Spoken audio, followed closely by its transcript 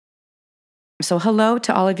So hello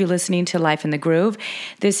to all of you listening to Life in the Groove.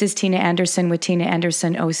 This is Tina Anderson with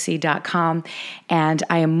TinaAndersonOC.com, and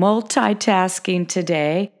I am multitasking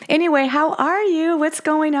today. Anyway, how are you? What's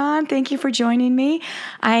going on? Thank you for joining me.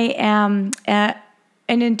 I am an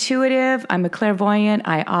intuitive. I'm a clairvoyant.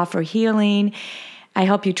 I offer healing. I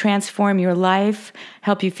help you transform your life,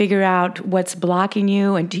 help you figure out what's blocking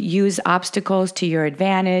you, and to use obstacles to your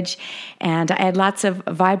advantage. And I add lots of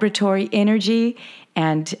vibratory energy,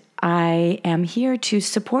 and I am here to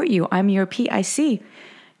support you. I'm your PIC,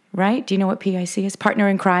 right? Do you know what PIC is? Partner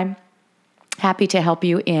in crime. Happy to help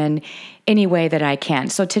you in any way that I can.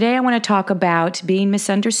 So today I want to talk about being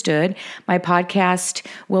misunderstood. My podcast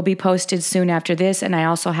will be posted soon after this, and I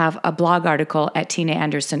also have a blog article at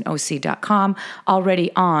TinaAndersonOC.com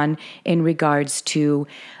already on in regards to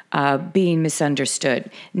being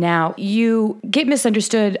misunderstood. Now, you get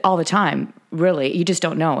misunderstood all the time, really. You just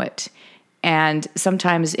don't know it. And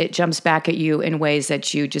sometimes it jumps back at you in ways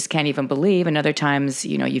that you just can't even believe. And other times,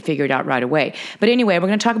 you figure it out right away. But anyway, we're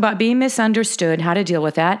going to talk about being misunderstood, how to deal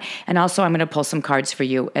with that. And also, I'm going to pull some cards for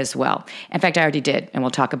you as well. In fact, I already did, and we'll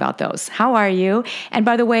talk about those. How are you? And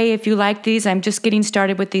by the way, if you like these, I'm just getting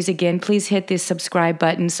started with these again. Please hit the subscribe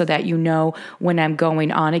button so that you know when I'm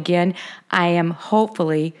going on again. I am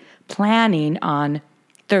hopefully planning on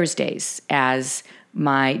Thursdays as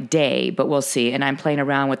my day, but we'll see. And I'm playing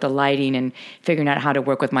around with the lighting and figuring out how to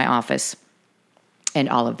work with my office and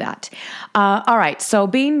all of that. All right. So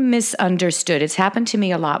being misunderstood, it's happened to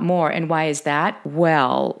me a lot more. And why is that?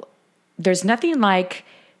 Well, there's nothing like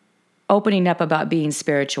opening up about being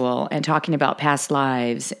spiritual and talking about past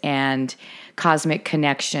lives and cosmic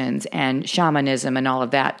connections and shamanism and all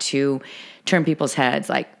of that to turn people's heads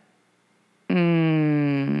like, so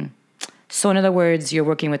in other words, you're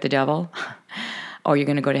working with the devil. Or you're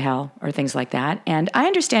going to go to hell, or things like that. And I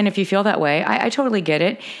understand if you feel that way. I totally get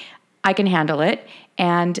it. I can handle it.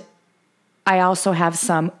 And I also have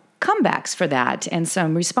some comebacks for that and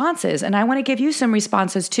some responses. And I want to give you some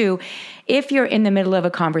responses too. If you're in the middle of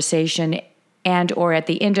a conversation and or at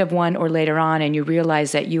the end of one or later on and you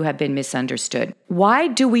realize that you have been misunderstood. Why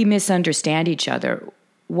do we misunderstand each other?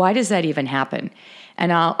 Why does that even happen?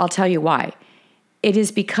 And I'll tell you why. It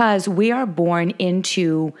is because we are born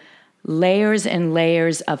into layers and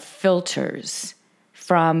layers of filters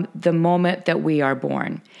from the moment that we are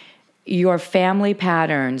born. Your family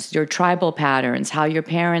patterns, your tribal patterns, how your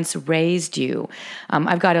parents raised you.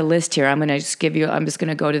 I've got a list here. I'm just going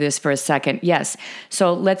to go to this for a second. Yes.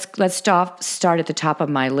 So let's start at the top of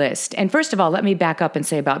my list. And first of all, let me back up and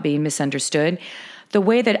say about being misunderstood. The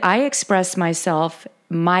way that I express myself,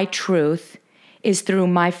 my truth, is through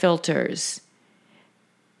my filters.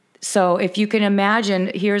 So if you can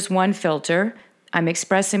imagine, here's one filter. I'm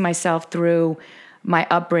expressing myself through my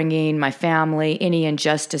upbringing, my family, any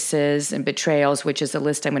injustices and betrayals, which is a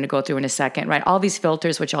list I'm going to go through in a second, right? All these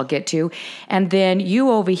filters, which I'll get to. And then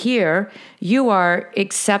you over here, you are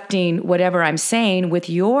accepting whatever I'm saying with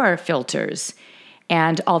your filters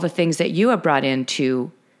and all the things that you have brought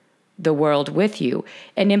into the world with you.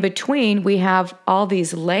 And in between, we have all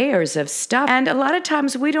these layers of stuff. And a lot of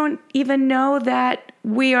times we don't even know that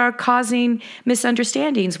we are causing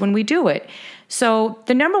misunderstandings when we do it. So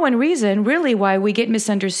the number one reason really why we get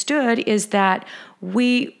misunderstood is that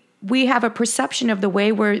we have a perception of the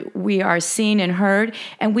way we are seen and heard,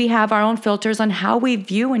 and we have our own filters on how we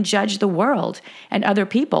view and judge the world and other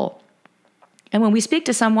people. And when we speak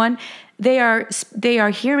to someone, they are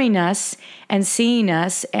hearing us and seeing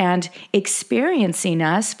us and experiencing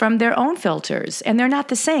us from their own filters, and they're not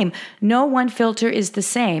the same. No one filter is the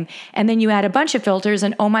same. And then you add a bunch of filters,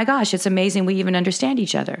 and oh my gosh, it's amazing we even understand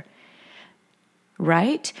each other.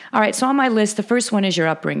 Right? All right, so on my list, the first one is your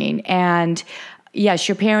upbringing. And yes,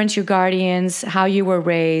 your parents, your guardians, how you were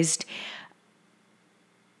raised.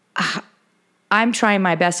 I'm trying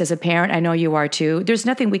my best as a parent. I know you are too. There's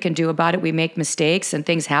nothing we can do about it. We make mistakes and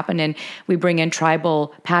things happen, and we bring in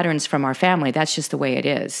tribal patterns from our family. That's just the way it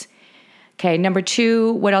is. Okay, number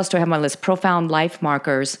 2, what else do I have on my list? Profound life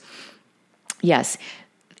markers. Yes,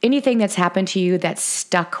 anything that's happened to you that's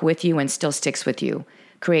stuck with you and still sticks with you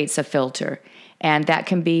creates a filter. And that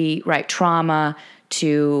can be, trauma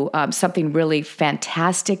to something really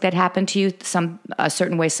fantastic that happened to you, a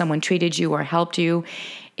certain way someone treated you or helped you.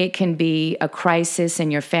 It can be a crisis in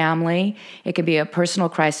your family. It can be a personal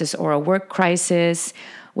crisis or a work crisis.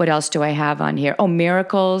 What else do I have on here? Oh,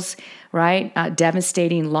 miracles, right?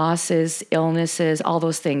 Devastating losses, illnesses, all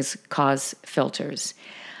those things cause filters.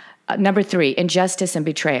 Number 3, injustice and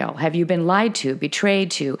betrayal. Have you been lied to, betrayed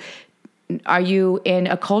to? Are you in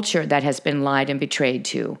a culture that has been lied and betrayed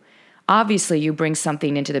to? Obviously, you bring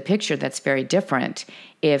something into the picture that's very different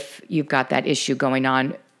if you've got that issue going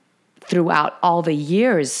on throughout all the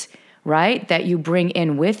years, right, that you bring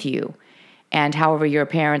in with you, and however your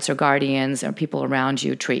parents or guardians or people around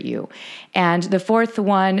you treat you. And the fourth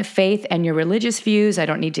one, faith and your religious views. I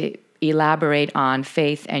don't need to elaborate on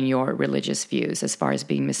faith and your religious views as far as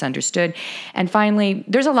being misunderstood. And finally,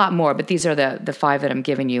 there's a lot more, but these are the five that I'm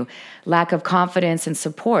giving you. Lack of confidence and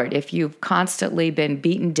support. If you've constantly been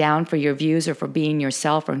beaten down for your views or for being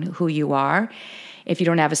yourself or who you are, if you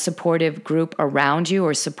don't have a supportive group around you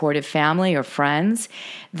or supportive family or friends,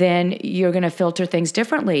 then you're going to filter things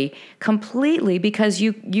differently completely because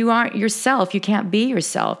you aren't yourself. You can't be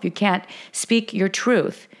yourself. You can't speak your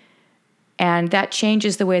truth. And that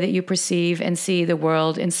changes the way that you perceive and see the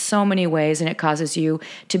world in so many ways, and it causes you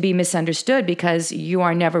to be misunderstood because you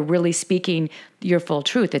are never really speaking your full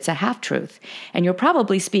truth. It's a half-truth. And you're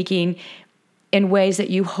probably speaking in ways that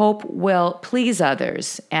you hope will please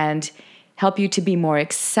others and help you to be more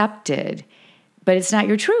accepted, but it's not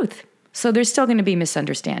your truth. So there's still going to be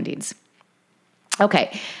misunderstandings.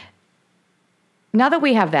 Okay. Now that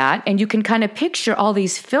we have that, and you can kind of picture all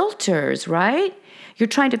these filters, right? You're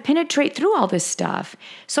trying to penetrate through all this stuff.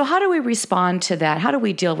 So how do we respond to that? How do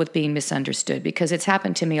we deal with being misunderstood? Because it's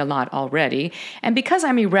happened to me a lot already. And because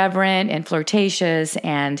I'm irreverent and flirtatious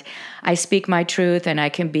and I speak my truth and I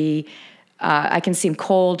can seem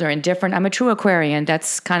cold or indifferent. I'm a true Aquarian.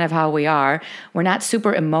 That's kind of how we are. We're not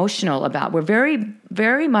super emotional we're very,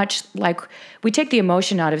 very much like we take the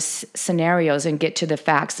emotion out of scenarios and get to the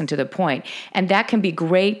facts and to the point. And that can be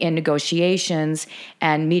great in negotiations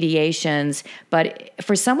and mediations. But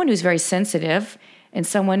for someone who's very sensitive and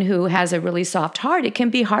someone who has a really soft heart, it can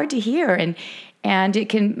be hard to hear and it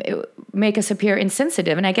can make us appear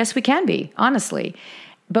insensitive. And I guess we can be, honestly.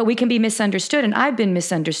 But we can be misunderstood, and I've been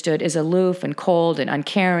misunderstood as aloof and cold and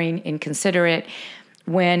uncaring, inconsiderate,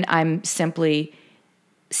 when I'm simply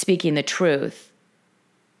speaking the truth.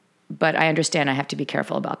 But I understand I have to be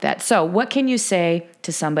careful about that. So what can you say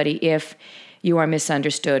to somebody if you are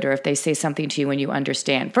misunderstood or if they say something to you and you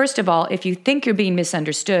understand? First of all, if you think you're being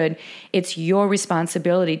misunderstood, it's your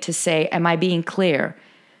responsibility to say, am I being clear?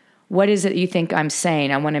 What is it you think I'm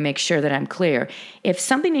saying? I want to make sure that I'm clear. If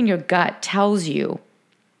something in your gut tells you,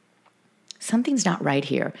 something's not right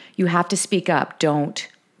here, you have to speak up. Don't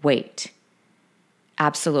wait.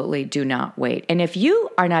 Absolutely do not wait. And if you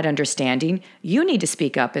are not understanding, you need to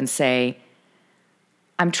speak up and say,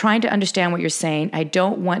 I'm trying to understand what you're saying. I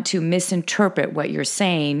don't want to misinterpret what you're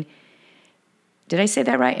saying. Did I say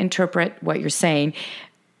that right? Interpret what you're saying.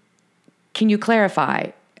 Can you clarify?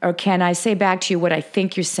 Or can I say back to you what I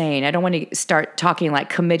think you're saying? I don't want to start talking like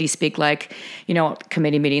committee speak, like,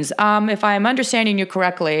 committee meetings. If I'm understanding you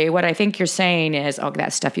correctly, what I think you're saying is,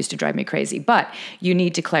 that stuff used to drive me crazy. But you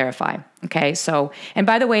need to clarify, okay? So, and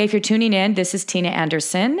by the way, if you're tuning in, this is Tina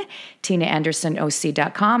Anderson,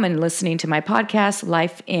 TinaAndersonOC.com, and listening to my podcast,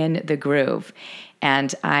 Life in the Groove.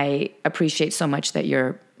 And I appreciate so much that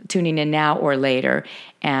you're tuning in now or later.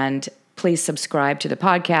 And please subscribe to the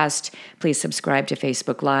podcast. Please subscribe to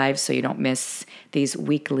Facebook Live so you don't miss these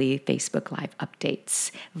weekly Facebook Live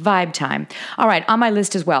updates. Vibe time. All right, on my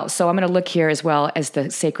list as well. So I'm going to look here as well as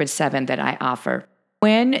the Sacred Seven that I offer.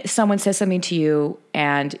 When someone says something to you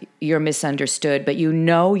and you're misunderstood, but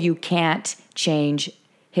you can't change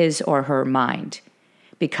his or her mind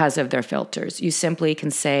because of their filters, you simply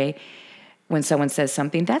can say, when someone says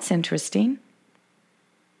something, that's interesting.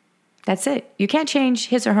 That's it. You can't change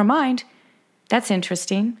his or her mind. That's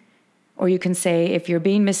interesting. Or you can say, if you're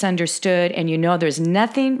being misunderstood and there's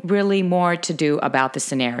nothing really more to do about the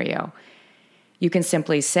scenario, you can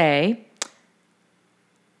simply say,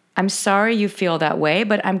 I'm sorry you feel that way,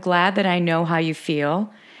 but I'm glad that I know how you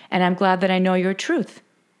feel, and I'm glad that I know your truth.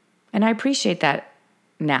 And I appreciate that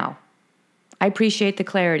now. I appreciate the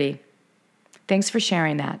clarity. Thanks for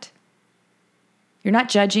sharing that. You're not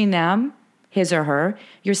judging them, his or her.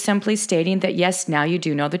 You're simply stating that, yes, now you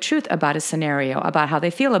do know the truth about a scenario, about how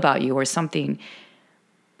they feel about you or something.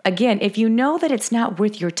 Again, if you know that it's not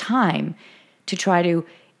worth your time to try to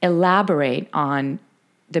elaborate on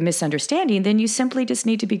the misunderstanding, then you simply just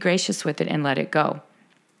need to be gracious with it and let it go.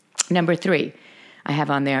 Number 3, I have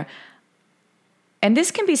on there, and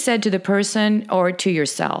this can be said to the person or to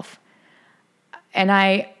yourself. And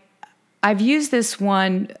I've used this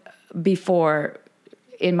one before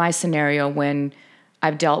in my scenario when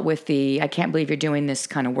I've dealt with I can't believe you're doing this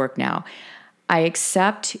kind of work now. I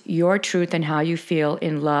accept your truth and how you feel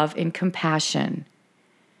in love and compassion.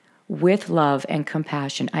 With love and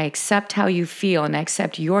compassion. I accept how you feel and I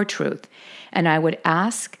accept your truth. And I would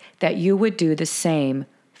ask that you would do the same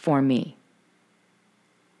for me.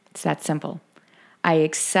 It's that simple. I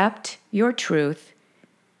accept your truth,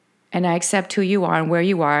 and I accept who you are and where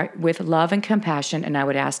you are with love and compassion, and I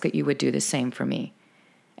would ask that you would do the same for me.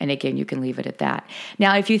 And again, you can leave it at that.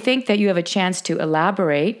 Now, if you think that you have a chance to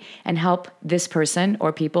elaborate and help this person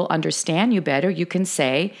or people understand you better, you can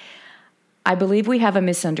say, I believe we have a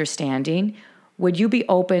misunderstanding. Would you be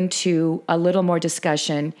open to a little more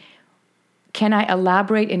discussion? Can I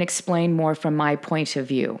elaborate and explain more from my point of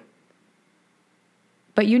view?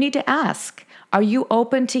 But you need to ask, are you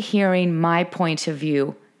open to hearing my point of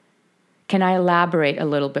view? Can I elaborate a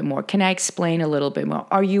little bit more? Can I explain a little bit more?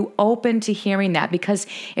 Are you open to hearing that? Because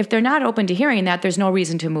if they're not open to hearing that, there's no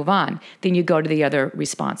reason to move on. Then you go to the other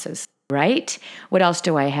responses, right? What else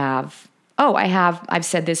do I have? Oh, I've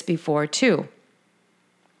said this before too.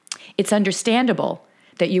 It's understandable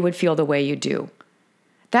that you would feel the way you do.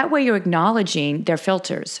 That way you're acknowledging their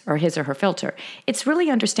filters or his or her filter. It's really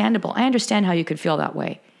understandable. I understand how you could feel that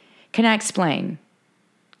way. Can I explain?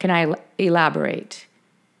 Can I elaborate?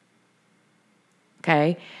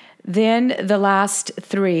 Okay. Then the last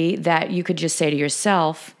three that you could just say to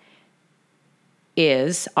yourself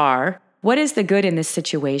are, what is the good in this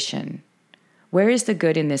situation? Where is the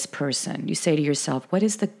good in this person? You say to yourself, what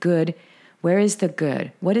is the good? Where is the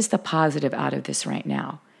good? What is the positive out of this right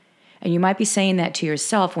now? And you might be saying that to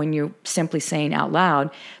yourself when you're simply saying out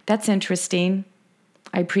loud, that's interesting.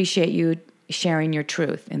 I appreciate you sharing your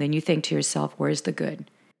truth. And then you think to yourself, where's the good?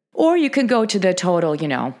 Or you can go to the total,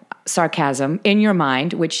 sarcasm in your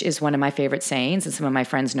mind, which is one of my favorite sayings, and some of my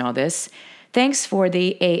friends know this. Thanks for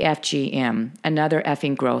the AFGM, another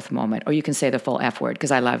effing growth moment. Or you can say the full F word,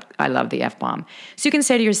 because I love the F-bomb. So you can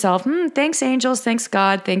say to yourself, thanks angels, thanks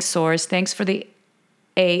God, thanks source, thanks for the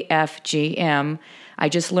AFGM. I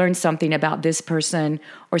just learned something about this person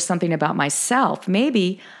or something about myself.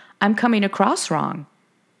 Maybe I'm coming across wrong.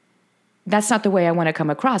 That's not the way I want to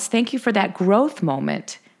come across. Thank you for that growth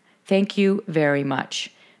moment. Thank you very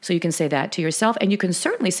much. So you can say that to yourself, and you can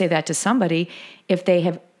certainly say that to somebody if they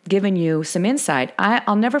have given you some insight.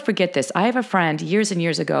 I'll never forget this. I have a friend years and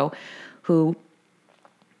years ago who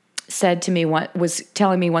said to me, was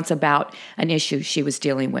telling me once about an issue she was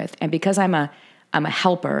dealing with. And because I'm a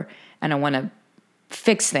helper and I want to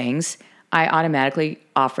fix things, I automatically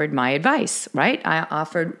offered my advice, right? I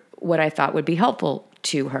offered what I thought would be helpful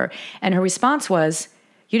to her. And her response was,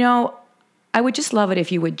 I would just love it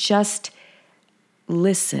if you would just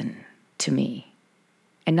listen to me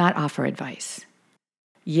and not offer advice.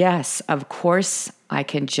 Yes, of course I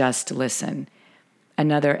can just listen.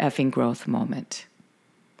 Another effing growth moment.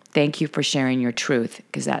 Thank you for sharing your truth,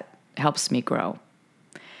 because that helps me grow.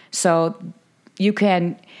 So you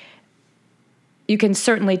can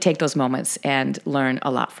certainly take those moments and learn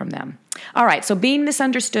a lot from them. All right, so being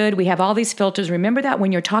misunderstood, we have all these filters. Remember that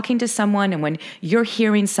when you're talking to someone and when you're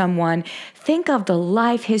hearing someone, think of the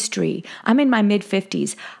life history. I'm in my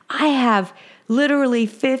mid-50s. I have literally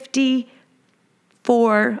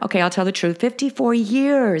 54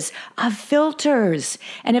 years of filters.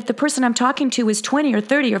 And if the person I'm talking to is 20 or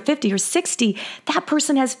 30 or 50 or 60, that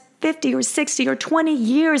person has 50 or 60 or 20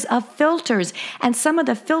 years of filters. And some of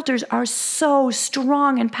the filters are so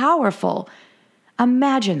strong and powerful.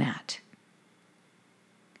 Imagine that.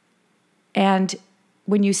 And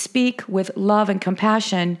when you speak with love and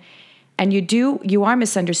compassion, and you are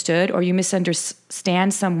misunderstood or you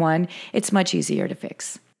misunderstand someone, it's much easier to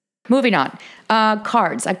fix. Moving on.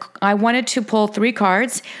 Cards. I wanted to pull 3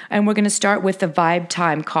 cards, and we're going to start with the Vibe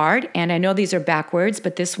Time card. And I know these are backwards,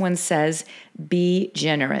 but this one says, be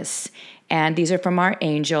generous. And these are from our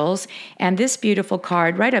angels. And this beautiful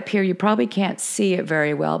card right up here, you probably can't see it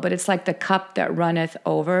very well, but it's like the cup that runneth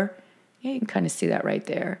over. Yeah, you can kind of see that right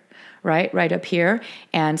there. Right up here,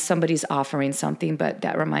 and somebody's offering something, but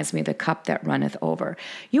that reminds me of the cup that runneth over.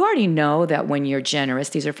 You already know that when you're generous,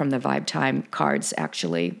 these are from the Vibe Time cards,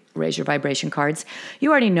 actually, Raise Your Vibration cards. You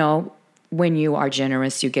already know when you are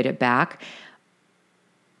generous, you get it back.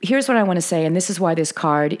 Here's what I want to say, and this is why this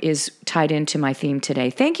card is tied into my theme today.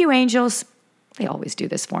 Thank you, angels. They always do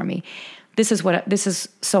this for me. This is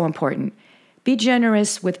so important. Be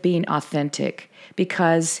generous with being authentic,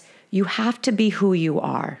 because you have to be who you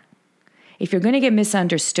are. If you're going to get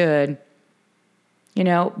misunderstood,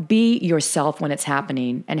 be yourself when it's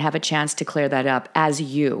happening and have a chance to clear that up as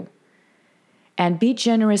you. And be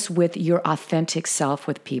generous with your authentic self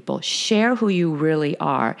with people. Share who you really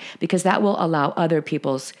are, because that will allow other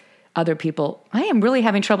people, I am really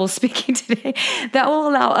having trouble speaking today. That will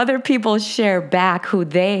allow other people share back who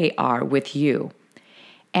they are with you.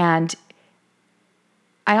 And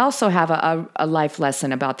I also have a life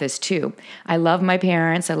lesson about this too. I love my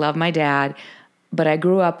parents, I love my dad, but I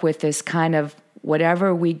grew up with this kind of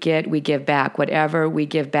Whatever we get, we give back. Whatever we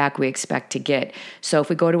give back, we expect to get. So if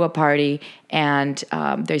we go to a party and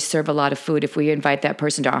they serve a lot of food, if we invite that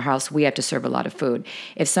person to our house, we have to serve a lot of food.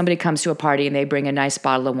 If somebody comes to a party and they bring a nice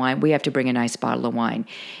bottle of wine, we have to bring a nice bottle of wine.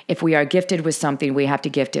 If we are gifted with something, we have to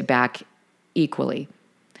gift it back equally.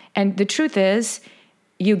 And the truth is,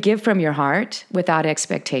 you give from your heart without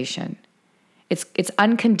expectation. It's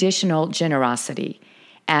unconditional generosity.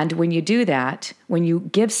 And when you do that, when you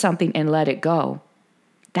give something and let it go,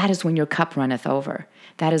 that is when your cup runneth over.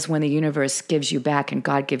 That is when the universe gives you back and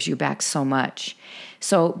God gives you back so much.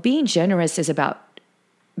 So being generous is about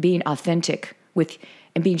being authentic with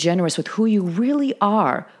and being generous with who you really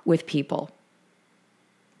are with people.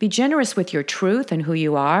 Be generous with your truth and who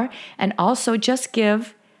you are, and also just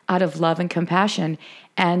give out of love and compassion,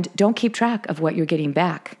 and don't keep track of what you're getting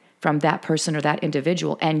back from that person or that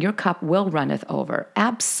individual, and your cup will runneth over.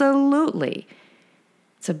 Absolutely.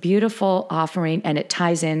 It's a beautiful offering, and it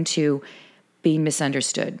ties into being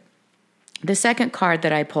misunderstood. The second card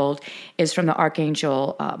that I pulled is from the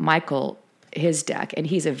Archangel Michael, his deck, and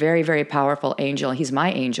he's a very, very powerful angel. He's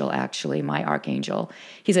my angel, actually, my archangel.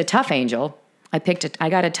 He's a tough angel. I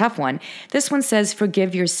got a tough one. This one says,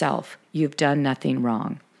 forgive yourself. You've done nothing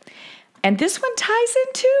wrong. And this one ties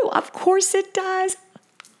in too. Of course it does.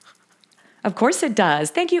 Of course it does.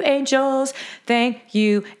 Thank you, angels. Thank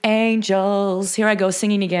you, angels. Here I go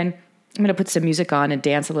singing again. I'm going to put some music on and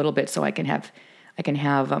dance a little bit so I can have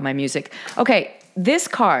my music. Okay, this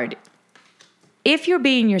card, if you're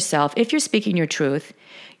being yourself, if you're speaking your truth,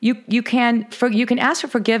 you can ask for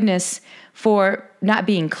forgiveness for not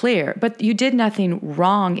being clear, but you did nothing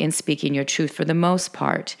wrong in speaking your truth for the most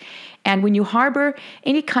part. And when you harbor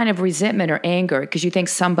any kind of resentment or anger because you think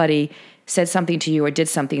somebody said something to you or did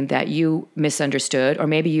something that you misunderstood, or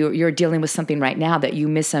maybe you're dealing with something right now that you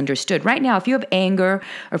misunderstood. Right now, if you have anger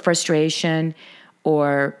or frustration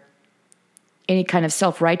or any kind of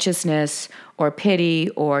self-righteousness or pity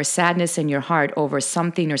or sadness in your heart over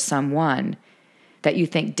something or someone that you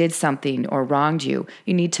think did something or wronged you,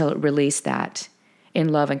 you need to release that in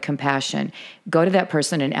love and compassion. Go to that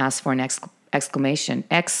person and ask for an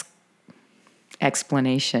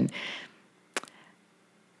explanation.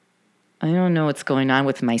 I don't know what's going on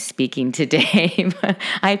with my speaking today, but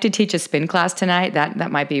I have to teach a spin class tonight.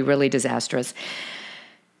 That might be really disastrous.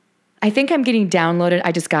 I think I'm getting downloaded.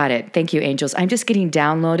 I just got it. Thank you, angels. I'm just getting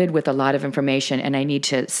downloaded with a lot of information, and I need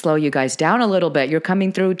to slow you guys down a little bit. You're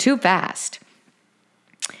coming through too fast.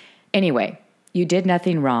 Anyway, you did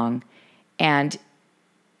nothing wrong, and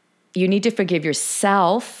you need to forgive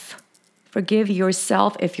yourself. Forgive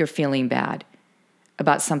yourself if you're feeling bad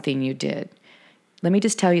about something you did. Let me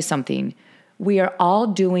just tell you something. We are all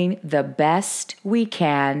doing the best we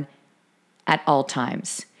can at all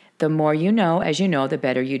times. The more you know, as you know, the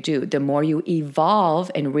better you do. The more you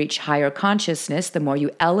evolve and reach higher consciousness, the more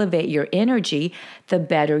you elevate your energy, the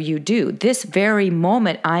better you do. This very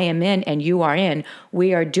moment I am in and you are in,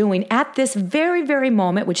 we are doing at this very, very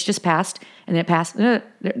moment, which just passed, and it passed,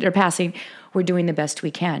 they're passing, we're doing the best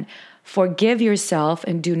we can. Forgive yourself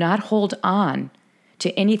and do not hold on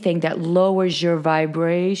to anything that lowers your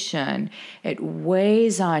vibration. It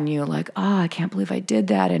weighs on you like, I can't believe I did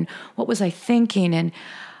that. And what was I thinking? And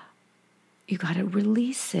you got to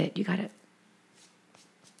release it. You got to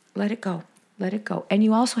let it go. Let it go. And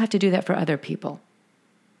you also have to do that for other people.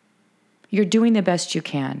 You're doing the best you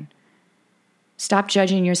can. Stop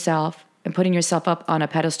judging yourself and putting yourself up on a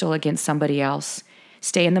pedestal against somebody else.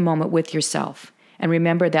 Stay in the moment with yourself. And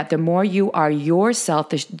remember that the more you are yourself,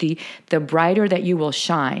 the brighter that you will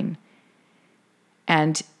shine.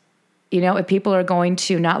 And, if people are going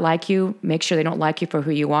to not like you, make sure they don't like you for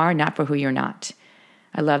who you are, not for who you're not.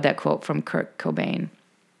 I love that quote from Kurt Cobain.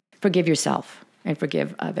 Forgive yourself and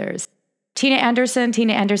forgive others. Tina Anderson,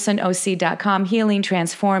 TinaAndersonOC.com, healing,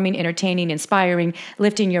 transforming, entertaining, inspiring,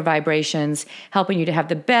 lifting your vibrations, helping you to have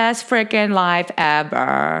the best freaking life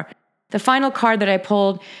ever. The final card that I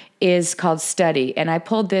pulled is called Study, and I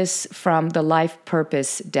pulled this from the Life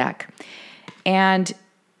Purpose deck. And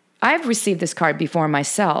I've received this card before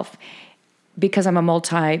myself because I'm a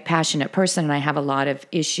multi-passionate person and I have a lot of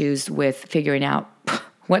issues with figuring out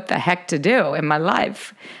what the heck to do in my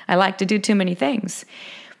life. I like to do too many things.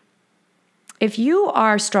 If you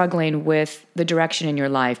are struggling with the direction in your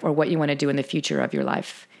life or what you want to do in the future of your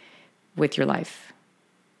life, with your life,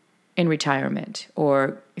 in retirement,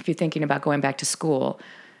 or if you're thinking about going back to school,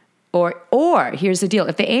 or here's the deal.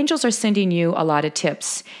 If the angels are sending you a lot of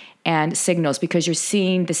tips and signals because you're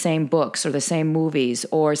seeing the same books or the same movies,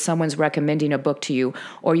 or someone's recommending a book to you,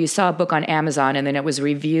 or you saw a book on Amazon and then it was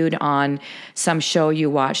reviewed on some show you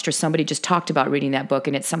watched, or somebody just talked about reading that book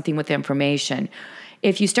and it's something with information.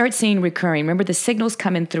 If you start seeing recurring, remember the signals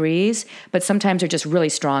come in threes, but sometimes they're just really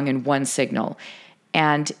strong in one signal.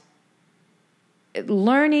 And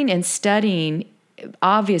learning and studying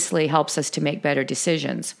obviously helps us to make better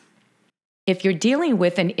decisions. If you're dealing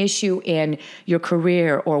with an issue in your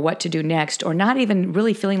career or what to do next, or not even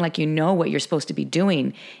really feeling like you know what you're supposed to be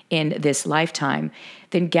doing in this lifetime,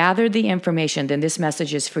 then gather the information. Then this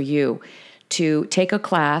message is for you to take a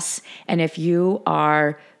class. And if you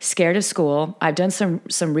are scared of school, I've done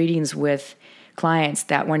some readings with clients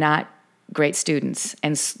that were not great students,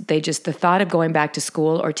 and the thought of going back to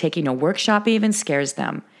school or taking a workshop even scares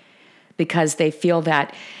them, because they feel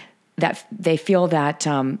that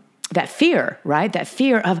fear, right? That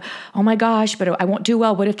fear of, oh my gosh, but I won't do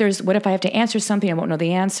well. What if I have to answer something? I won't know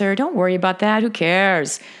the answer. Don't worry about that. Who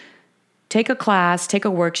cares? Take a class, take a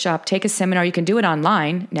workshop, take a seminar. You can do it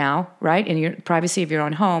online now, right? In your privacy of your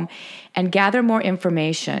own home, and gather more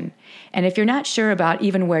information. And if you're not sure about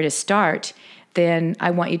even where to start, then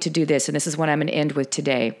I want you to do this. And this is what I'm going to end with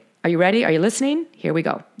today. Are you ready? Are you listening? Here we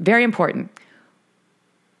go. Very important.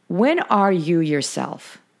 When are you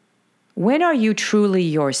yourself? When are you truly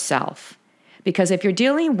yourself? Because if you're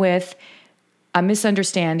dealing with a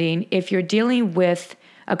misunderstanding, if you're dealing with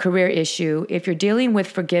a career issue, if you're dealing with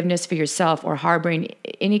forgiveness for yourself or harboring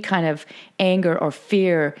any kind of anger or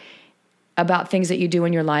fear about things that you do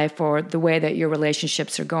in your life or the way that your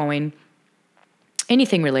relationships are going,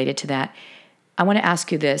 anything related to that, I want to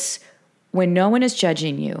ask you this. When no one is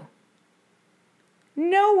judging you,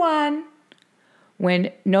 no one,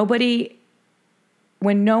 when no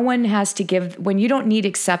one has to give, when you don't need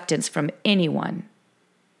acceptance from anyone,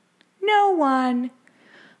 no one,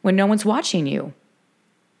 when no one's watching you,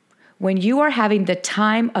 when you are having the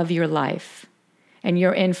time of your life and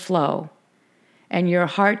you're in flow and your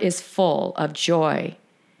heart is full of joy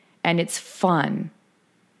and it's fun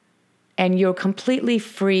and you're completely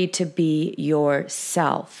free to be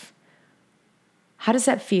yourself. How does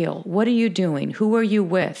that feel? What are you doing? Who are you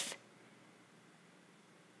with?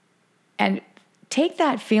 And take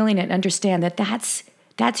that feeling and understand that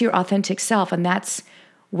that's your authentic self, and that's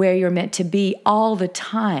where you're meant to be all the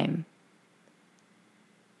time.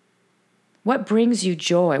 What brings you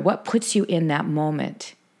joy? What puts you in that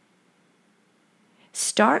moment?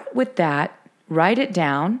 Start with that. Write it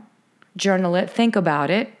down. Journal it. Think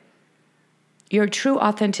about it. Your true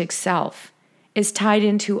authentic self is tied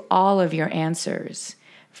into all of your answers.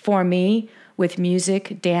 For me, with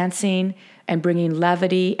music, dancing, and bringing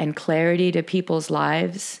levity and clarity to people's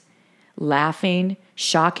lives, laughing,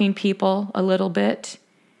 shocking people a little bit.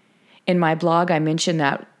 In my blog, I mentioned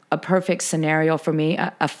that a perfect scenario for me,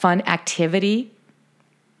 a fun activity,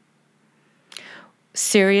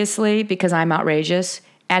 seriously, because I'm outrageous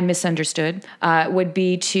and misunderstood, would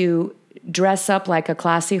be to dress up like a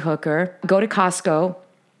classy hooker, go to Costco,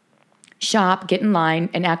 shop, get in line,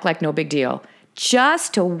 and act like no big deal.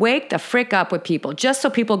 Just to wake the frick up with people, just so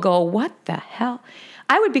people go, what the hell?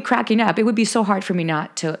 I would be cracking up. It would be so hard for me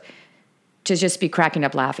not to just be cracking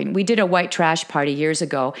up laughing. We did a white trash party years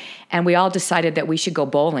ago, and we all decided that we should go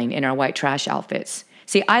bowling in our white trash outfits.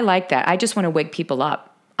 See, I like that. I just want to wake people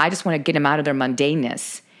up. I just want to get them out of their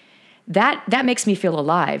mundaneness. That makes me feel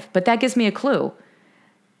alive, but that gives me a clue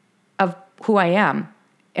of who I am.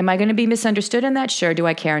 Am I going to be misunderstood in that? Sure. Do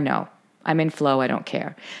I care? No. I'm in flow. I don't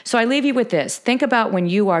care. So I leave you with this. Think about when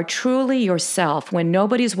you are truly yourself, when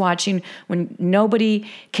nobody's watching, when nobody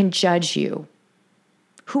can judge you.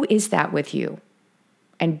 Who is that with you?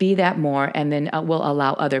 And be that more, and then we'll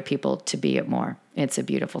allow other people to be it more. It's a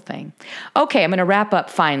beautiful thing. Okay, I'm going to wrap up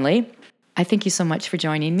finally. I thank you so much for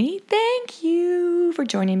joining me. Thank you for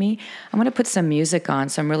joining me. I'm going to put some music on,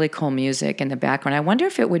 some really cool music in the background. I wonder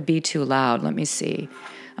if it would be too loud. Let me see.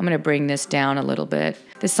 I'm going to bring this down a little bit.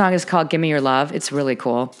 This song is called Give Me Your Love. It's really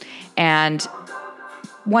cool. And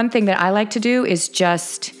one thing that I like to do is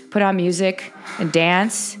just put on music and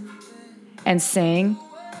dance and sing.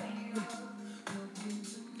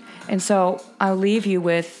 And so I'll leave you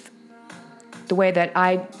with the way that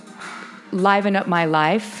I liven up my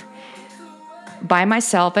life by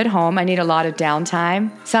myself at home. I need a lot of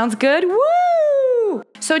downtime. Sounds good? Woo!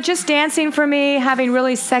 So just dancing for me, having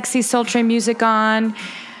really sexy, sultry music on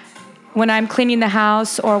when I'm cleaning the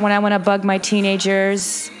house or when I want to bug my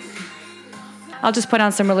teenagers. I'll just put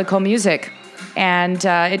on some really cool music, and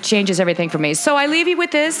it changes everything for me. So I leave you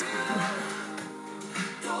with this.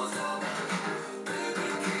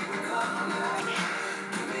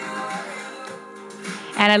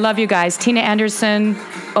 And I love you guys.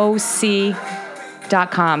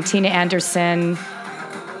 TinaAndersonOC.com. Tina Anderson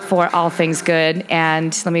for all things good.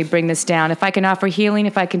 And let me bring this down. If I can offer healing,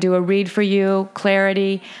 if I can do a read for you,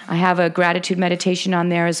 clarity, I have a gratitude meditation on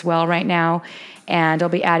there as well right now. And I'll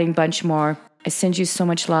be adding a bunch more. I send you so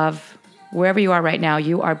much love. Wherever you are right now,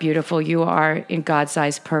 you are beautiful. You are, in God's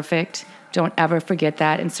eyes, perfect. Don't ever forget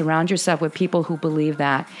that. And surround yourself with people who believe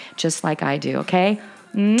that, just like I do, okay?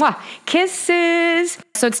 Mwah! Kisses!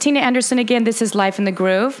 So it's Tina Anderson again. This is Life in the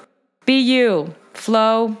Groove. Be you.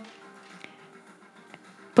 Flow.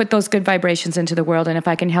 Put those good vibrations into the world. And if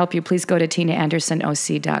I can help you, please go to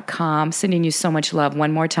TinaAndersonOC.com. Sending you so much love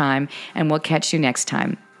one more time. And we'll catch you next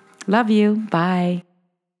time. Love you. Bye.